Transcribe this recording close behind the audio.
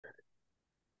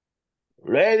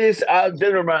Ladies and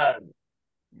gentlemen,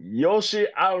 Yoshi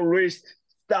Unleashed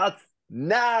starts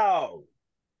now!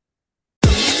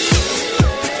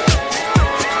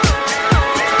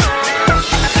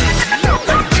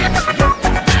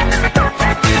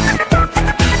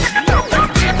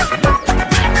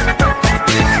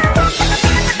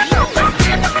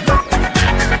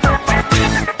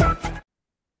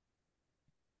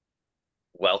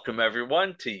 Welcome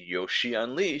everyone to Yoshi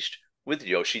Unleashed with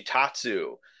Yoshi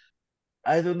Tatsu.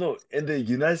 I don't know. In the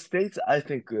United States, I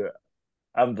think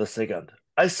I'm the second.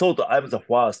 I thought I'm the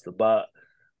first, but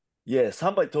yeah,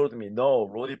 somebody told me no,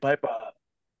 Roddy Piper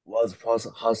was first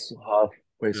has half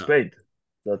face Yeah. paint.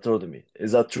 That told me.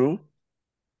 Is that true?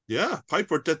 Yeah,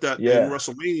 Piper did that in Yeah.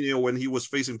 WrestleMania when he was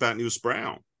facing Pat News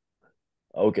Brown.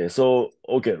 Okay,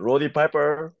 Roddy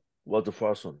Piper was the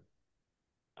first one.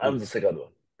 I'm the second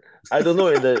one. I don't know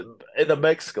in the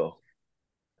Mexico,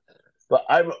 but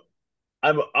I'm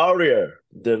earlier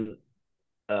than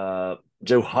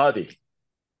Joe Hardy.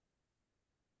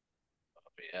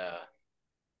 Yeah.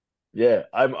 Yeah,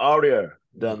 I'm earlier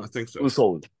than I think so.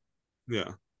 Usos.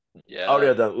 Yeah. Yeah.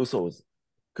 Earlier than Usos.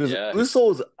 Because Yeah.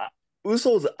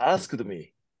 Usos asked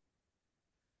me,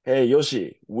 hey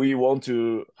Yoshi, we want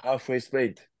to have face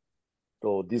paint.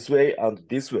 So this way and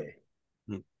this way.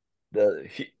 Hmm.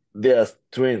 They are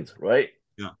twins, right?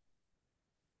 Yeah.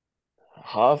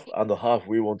 Half and half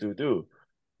we want to do.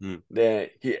 Hmm. Then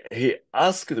he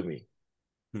asked me.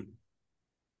 Hmm.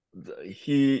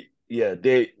 They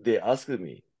asked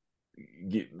me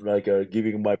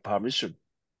giving my permission.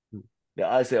 Hmm. Then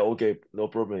I said okay, no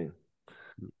problem.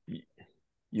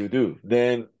 You do.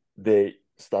 Then they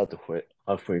start to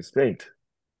have face paint.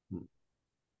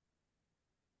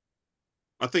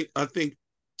 I think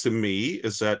to me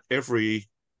is that every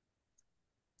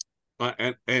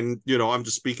and you know, I'm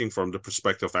just speaking from the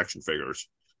perspective of action figures.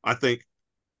 I think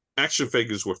action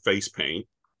figures with face paint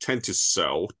tend to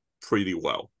sell pretty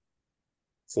well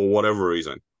for whatever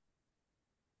reason.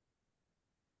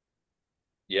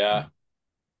 Yeah.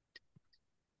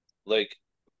 Like,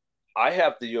 I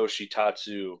have the Yoshi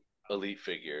Tatsu Elite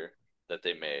figure that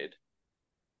they made.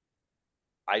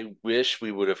 I wish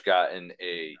we would have gotten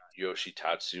a Yoshi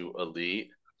Tatsu Elite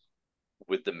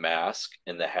with the mask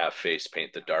and the half face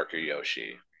paint, the darker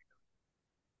Yoshi.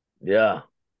 Yeah,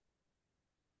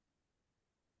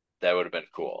 That would have been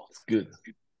cool. it's good.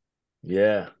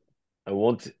 Yeah, I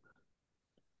want it.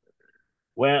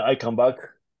 When I come back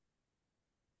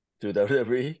to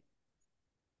WWE,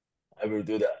 I will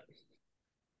do that.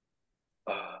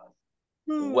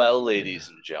 Well, ladies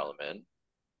and gentlemen,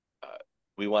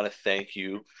 we want to thank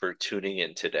you for tuning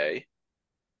in today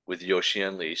with Yoshi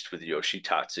Unleashed with Yoshi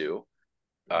Tatsu.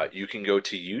 You can go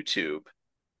to YouTube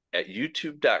at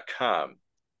youtube.com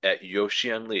at Yoshi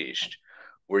Unleashed,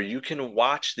 where you can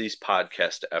watch these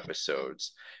podcast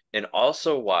episodes and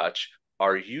also watch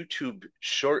our YouTube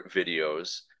short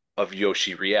videos of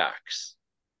Yoshi Reacts.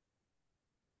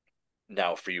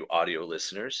 Now, for you audio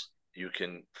listeners, you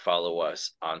can follow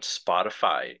us on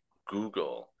Spotify,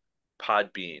 Google,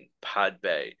 Podbean,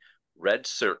 Podbay, Red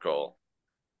Circle.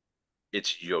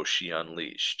 It's Yoshi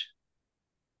Unleashed.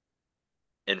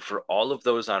 And for all of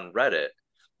those on Reddit,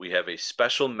 we have a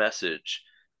special message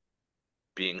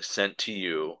being sent to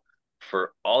you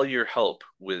for all your help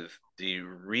with the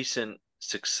recent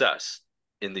success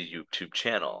in the YouTube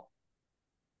channel.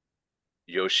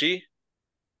 Yoshi,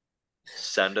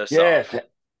 send us off.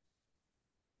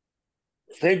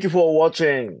 Thank you for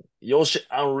watching Yoshi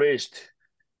Unleashed.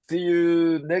 See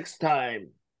you next time.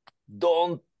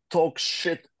 Don't talk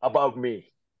shit about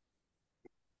me.